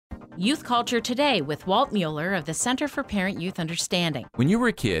Youth Culture Today with Walt Mueller of the Center for Parent-Youth Understanding. When you were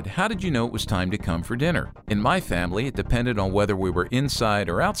a kid, how did you know it was time to come for dinner? In my family, it depended on whether we were inside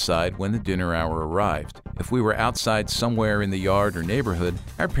or outside when the dinner hour arrived. If we were outside somewhere in the yard or neighborhood,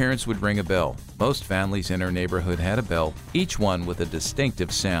 our parents would ring a bell. Most families in our neighborhood had a bell, each one with a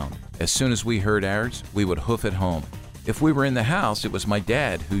distinctive sound. As soon as we heard ours, we would hoof it home. If we were in the house, it was my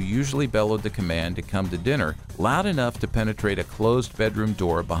dad who usually bellowed the command to come to dinner loud enough to penetrate a closed bedroom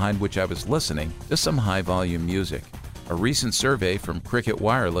door behind which I was listening to some high-volume music. A recent survey from Cricket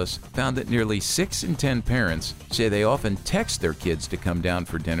Wireless found that nearly 6 in 10 parents say they often text their kids to come down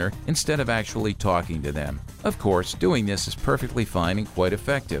for dinner instead of actually talking to them. Of course, doing this is perfectly fine and quite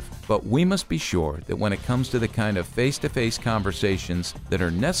effective, but we must be sure that when it comes to the kind of face-to-face conversations that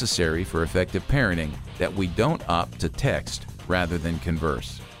are necessary for effective parenting, that we don't opt to text rather than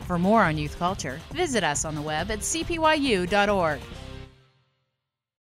converse. For more on youth culture, visit us on the web at cpyu.org.